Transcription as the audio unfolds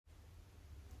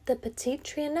The Petite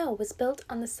Trianon was built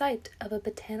on the site of a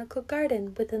botanical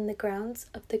garden within the grounds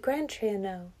of the Grand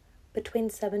Trianon between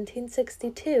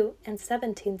 1762 and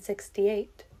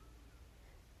 1768.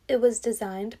 It was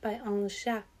designed by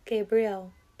Henri-Jacques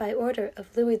Gabriel by order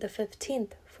of Louis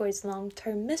XV for his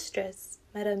long-term mistress,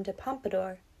 Madame de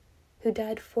Pompadour, who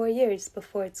died 4 years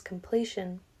before its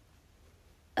completion.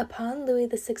 Upon Louis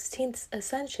XVI's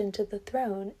ascension to the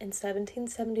throne in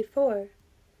 1774,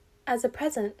 as a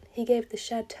present he gave the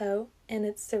chateau and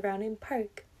its surrounding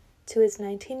park to his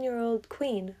 19-year-old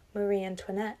queen, Marie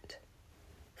Antoinette,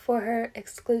 for her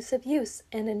exclusive use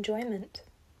and enjoyment.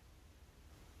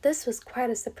 This was quite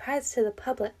a surprise to the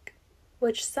public,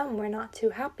 which some were not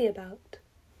too happy about.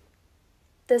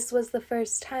 This was the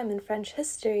first time in French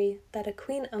history that a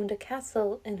queen owned a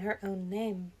castle in her own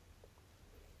name.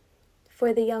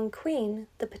 For the young queen,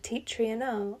 the Petite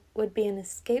Trianon would be an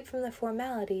escape from the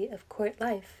formality of court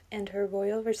life and her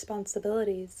royal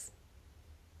responsibilities.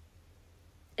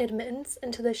 Admittance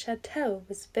into the chateau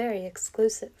was very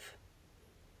exclusive.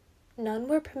 None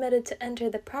were permitted to enter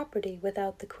the property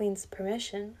without the queen's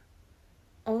permission.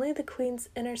 Only the queen's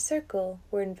inner circle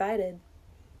were invited.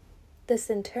 This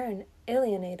in turn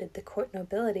alienated the court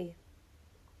nobility.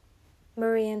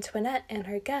 Marie Antoinette and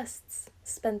her guests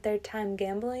spent their time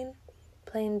gambling,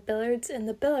 playing billiards in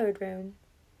the billiard room,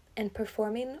 and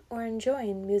performing or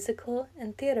enjoying musical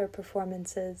and theater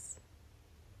performances.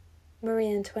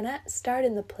 Marie Antoinette starred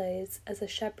in the plays as a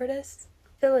shepherdess,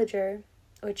 villager,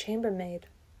 or chambermaid.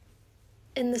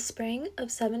 In the spring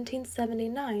of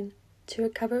 1779, to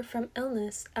recover from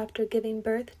illness after giving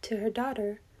birth to her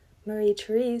daughter,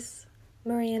 Marie-Therese,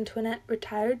 Marie Antoinette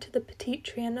retired to the Petite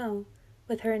Trianon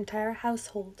with her entire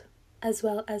household, as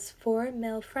well as 4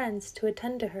 male friends to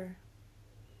attend to her.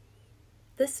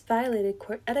 This violated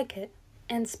court etiquette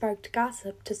and sparked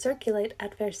gossip to circulate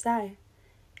at Versailles,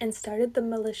 and started the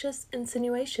malicious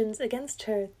insinuations against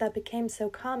her that became so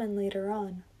common later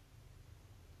on.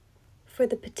 For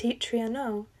the Petite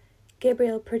Trianon,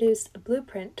 Gabriel produced a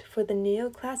blueprint for the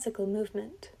neoclassical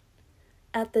movement.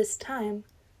 At this time,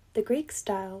 the Greek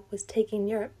style was taking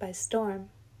Europe by storm.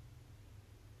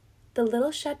 The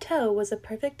little chateau was a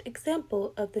perfect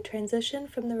example of the transition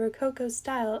from the Rococo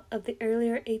style of the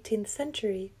earlier 18th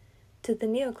century to the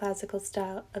neoclassical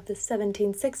style of the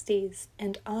 1760s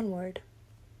and onward.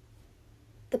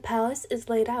 The palace is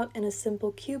laid out in a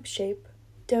simple cube shape,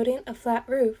 doting a flat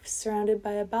roof surrounded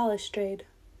by a balustrade.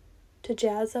 To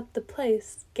jazz up the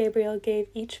place, Gabriel gave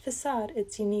each facade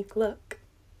its unique look.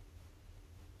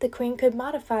 The queen could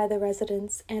modify the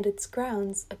residence and its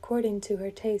grounds according to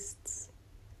her tastes.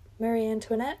 Marie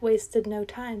Antoinette wasted no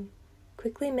time,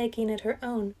 quickly making it her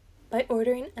own by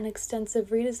ordering an extensive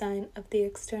redesign of the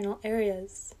external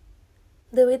areas.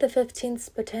 Louis XV's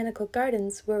botanical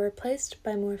gardens were replaced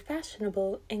by more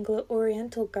fashionable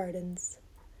Anglo-Oriental gardens,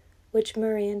 which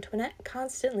Marie Antoinette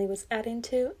constantly was adding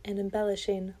to and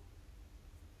embellishing.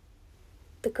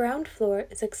 The ground floor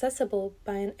is accessible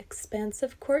by an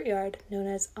expansive courtyard known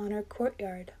as Honor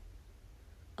Courtyard.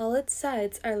 All its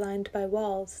sides are lined by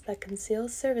walls that conceal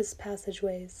service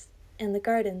passageways and the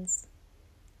gardens,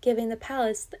 giving the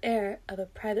palace the air of a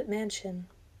private mansion.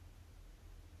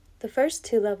 The first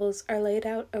 2 levels are laid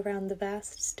out around the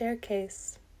vast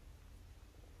staircase.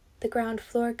 The ground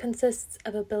floor consists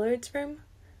of a billiards room,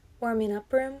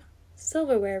 warming-up room,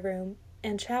 silverware room,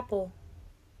 and chapel.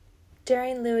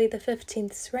 During Louis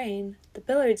XV's reign, the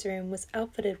billiards room was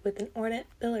outfitted with an ornate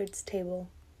billiards table,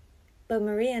 but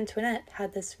Marie Antoinette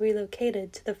had this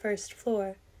relocated to the first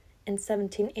floor in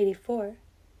 1784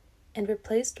 and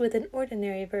replaced with an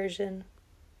ordinary version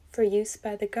for use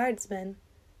by the guardsmen,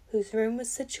 whose room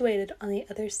was situated on the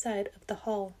other side of the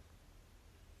hall.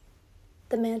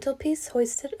 The mantelpiece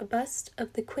hoisted a bust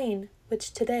of the Queen,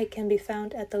 which today can be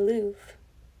found at the Louvre.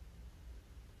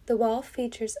 The wall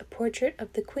features a portrait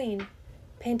of the Queen,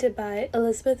 painted by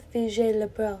Elizabeth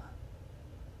Vigée-Lebrun.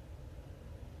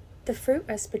 The fruit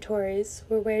respiratories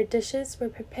were where dishes were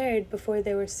prepared before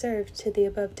they were served to the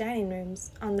above dining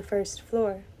rooms on the first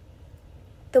floor.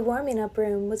 The warming-up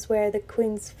room was where the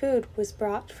Queen's food was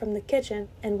brought from the kitchen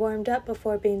and warmed up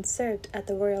before being served at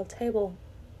the royal table.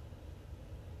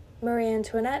 Marie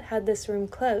Antoinette had this room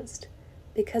closed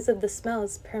because of the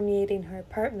smells permeating her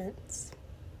apartments.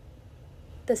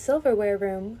 The silverware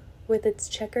room, with its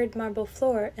checkered marble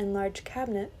floor and large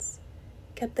cabinets,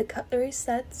 kept the cutlery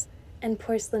sets and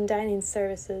porcelain dining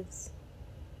services.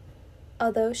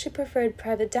 Although she preferred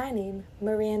private dining,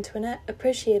 Marie Antoinette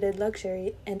appreciated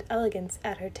luxury and elegance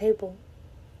at her table.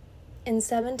 In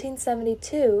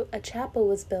 1772, a chapel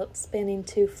was built spanning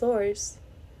 2 floors.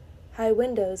 High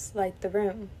windows light the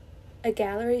room. A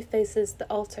gallery faces the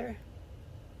altar.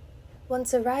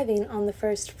 Once arriving on the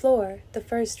first floor, the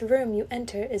first room you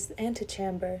enter is the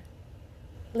antechamber.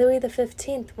 Louis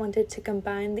XV wanted to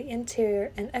combine the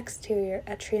interior and exterior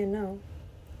at Trianon,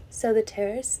 so the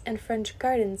terrace and French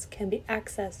gardens can be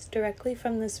accessed directly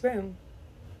from this room.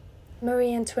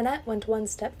 Marie Antoinette went one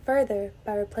step further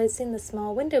by replacing the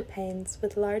small window panes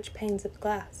with large panes of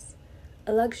glass,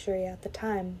 a luxury at the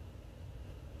time.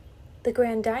 The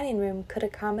grand dining room could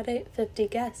accommodate 50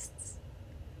 guests.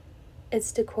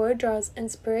 Its decor draws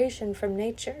inspiration from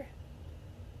nature.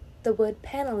 The wood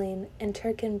paneling and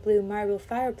Turkin blue marble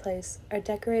fireplace are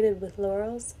decorated with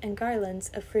laurels and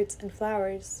garlands of fruits and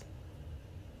flowers.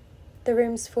 The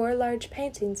room's 4 large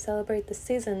paintings celebrate the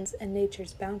seasons and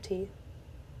nature's bounty.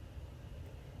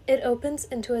 It opens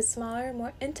into a smaller,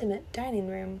 more intimate dining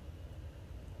room.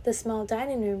 The small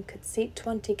dining room could seat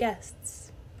 20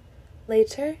 guests.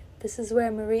 Later, this is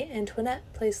where Marie Antoinette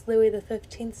placed Louis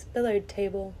XV's billiard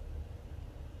table.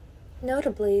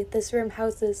 Notably, this room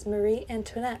houses Marie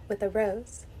Antoinette with a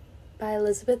Rose, by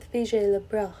Elizabeth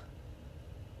Vigée-le-Brun,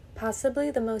 possibly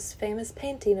the most famous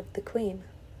painting of the Queen.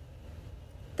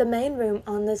 The main room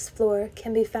on this floor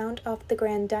can be found off the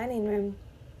grand dining room,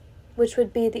 which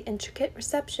would be the intricate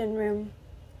reception room.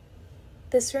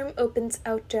 This room opens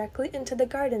out directly into the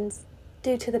gardens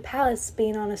due to the palace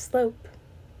being on a slope.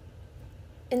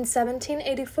 In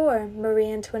 1784,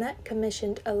 Marie Antoinette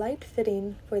commissioned a light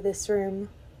fitting for this room,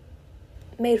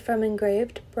 made from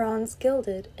engraved bronze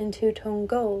gilded in two-tone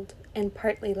gold and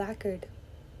partly lacquered.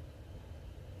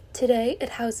 Today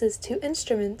it houses 2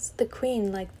 instruments the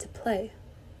Queen liked to play,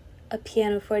 a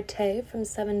pianoforte from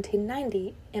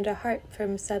 1790 and a harp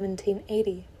from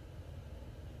 1780.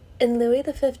 In Louis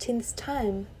XV's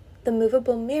time, the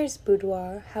movable mirror's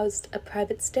boudoir housed a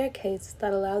private staircase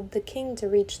that allowed the king to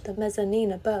reach the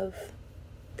mezzanine above.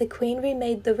 The Queen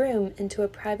remade the room into a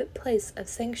private place of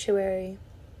sanctuary.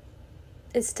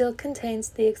 It still contains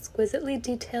the exquisitely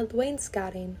detailed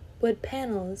wainscoting, wood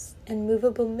panels, and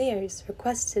movable mirrors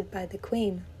requested by the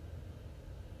Queen.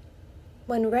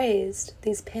 When raised,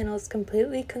 these panels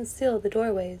completely conceal the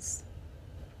doorways.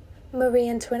 Marie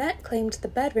Antoinette claimed the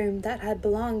bedroom that had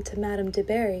belonged to Madame de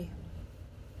Berry.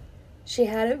 She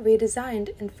had it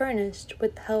redesigned and furnished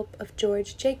with the help of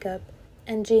George Jacob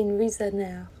and Jean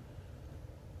Rizaner.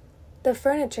 The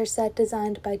furniture set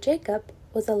designed by Jacob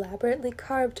was elaborately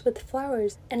carved with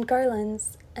flowers and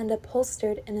garlands and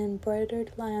upholstered in embroidered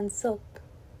lion silk.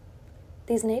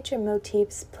 These nature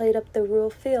motifs played up the rural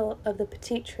feel of the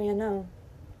Petite Trianon.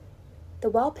 The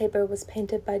wallpaper was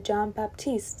painted by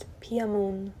Jean-Baptiste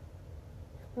Piamon.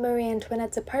 Marie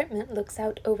Antoinette's apartment looks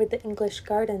out over the English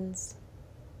gardens.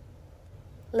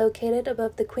 Located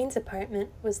above the Queen's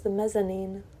apartment was the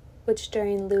mezzanine, which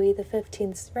during Louis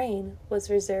XV's reign was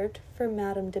reserved for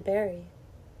Madame de Berry.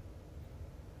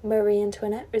 Marie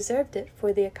Antoinette reserved it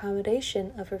for the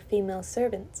accommodation of her female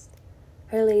servants,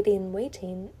 her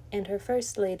lady-in-waiting, and her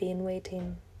first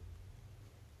lady-in-waiting.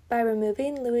 By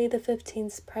removing Louis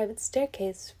XV's private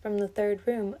staircase from the 3rd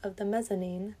room of the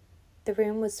mezzanine, the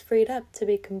room was freed up to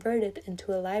be converted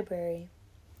into a library.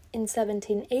 In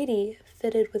 1780,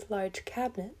 fitted with large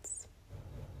cabinets.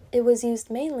 It was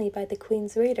used mainly by the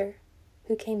Queen's reader,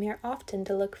 who came here often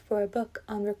to look for a book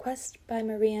on request by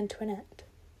Marie Antoinette.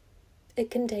 It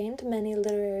contained many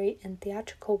literary and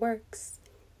theatrical works,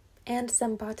 and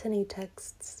some botany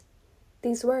texts.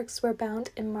 These works were bound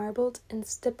in marbled and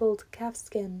stippled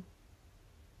calfskin.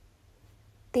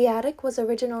 The attic was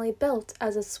originally built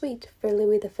as a suite for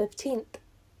Louis XV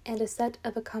and a set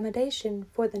of accommodation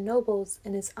for the nobles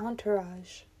and his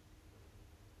entourage.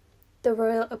 The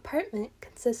royal apartment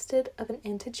consisted of an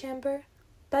antechamber,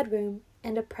 bedroom,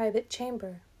 and a private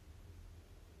chamber.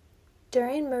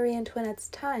 During Marie Antoinette's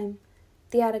time,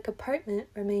 the attic apartment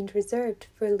remained reserved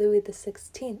for Louis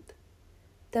XVI,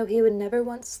 though he would never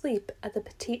once sleep at the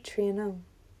Petite Trianon.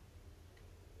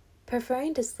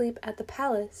 Preferring to sleep at the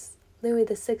palace, Louis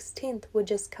XVI would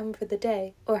just come for the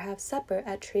day or have supper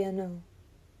at Trianon.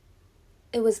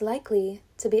 It was likely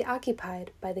to be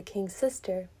occupied by the king's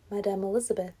sister, Madame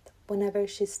Elizabeth, whenever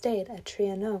she stayed at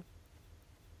Trianon.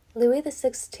 Louis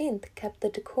XVI kept the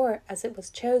decor as it was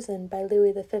chosen by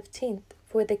Louis XV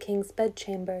for the king's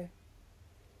bedchamber.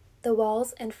 The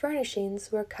walls and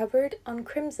furnishings were covered on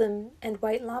crimson and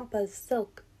white lampas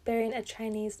silk bearing a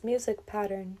Chinese music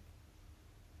pattern.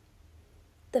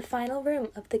 The final room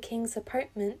of the king's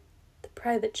apartment, the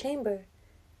private chamber,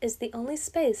 is the only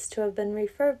space to have been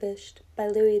refurbished by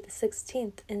Louis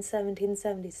XVI in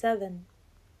 1777.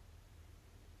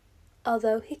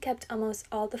 Although he kept almost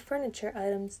all the furniture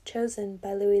items chosen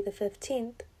by Louis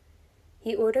XV,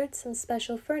 he ordered some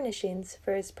special furnishings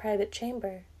for his private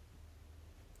chamber.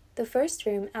 The first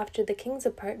room after the king's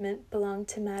apartment belonged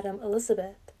to Madame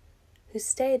Elizabeth, who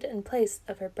stayed in place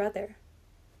of her brother.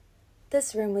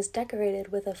 This room was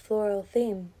decorated with a floral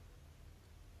theme.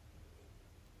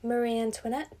 Marie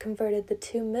Antoinette converted the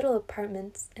two middle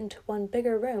apartments into one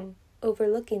bigger room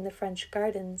overlooking the French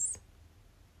gardens.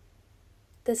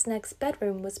 This next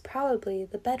bedroom was probably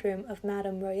the bedroom of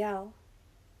Madame Royale,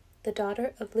 the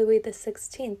daughter of Louis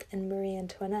XVI and Marie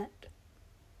Antoinette.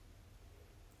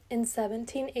 In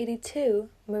 1782,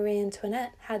 Marie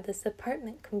Antoinette had this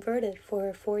apartment converted for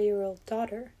her 4-year-old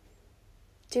daughter,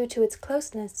 due to its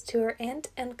closeness to her aunt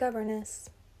and governess.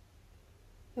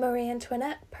 Marie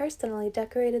Antoinette personally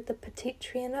decorated the Petite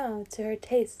Trianon to her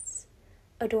tastes,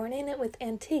 adorning it with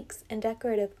antiques and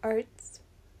decorative arts.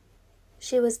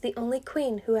 She was the only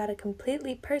queen who had a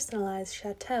completely personalized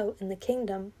chateau in the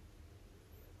kingdom.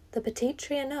 The Petite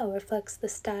Trianon reflects the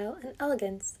style and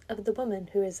elegance of the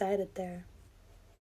woman who resided there.